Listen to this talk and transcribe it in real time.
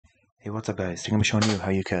Hey, what's up guys? Today I'm going to be showing you how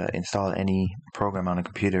you can install any program on a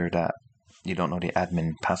computer that you don't know the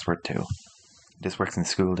admin password to. This works in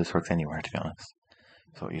school, this works anywhere to be honest.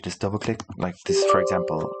 So you just double click, like this for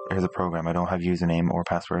example, here's a program, I don't have username or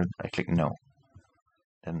password, I click no.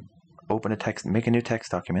 Then open a text, make a new text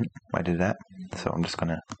document, I did that. So I'm just going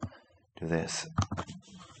to do this.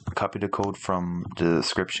 Copy the code from the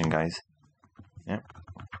description guys. Yeah.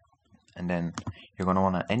 And then you're going to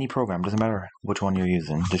want any program, doesn't matter which one you're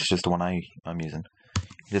using, this is just the one I'm using.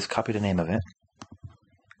 You just copy the name of it,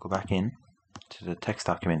 go back in to the text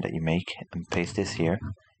document that you make and paste this here,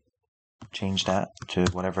 change that to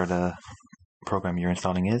whatever the program you're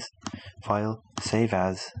installing is, file, save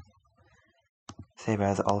as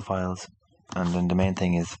all files, and then the main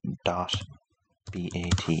thing is .bat,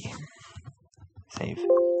 save,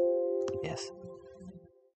 yes,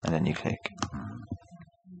 and then you click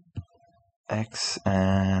X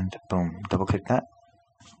and boom, double click that,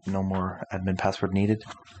 no more admin password needed.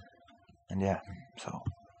 And yeah, so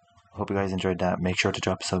I hope you guys enjoyed that. Make sure to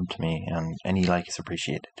drop a sub to me, and any like is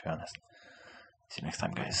appreciated, to be honest. See you next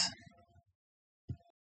time guys.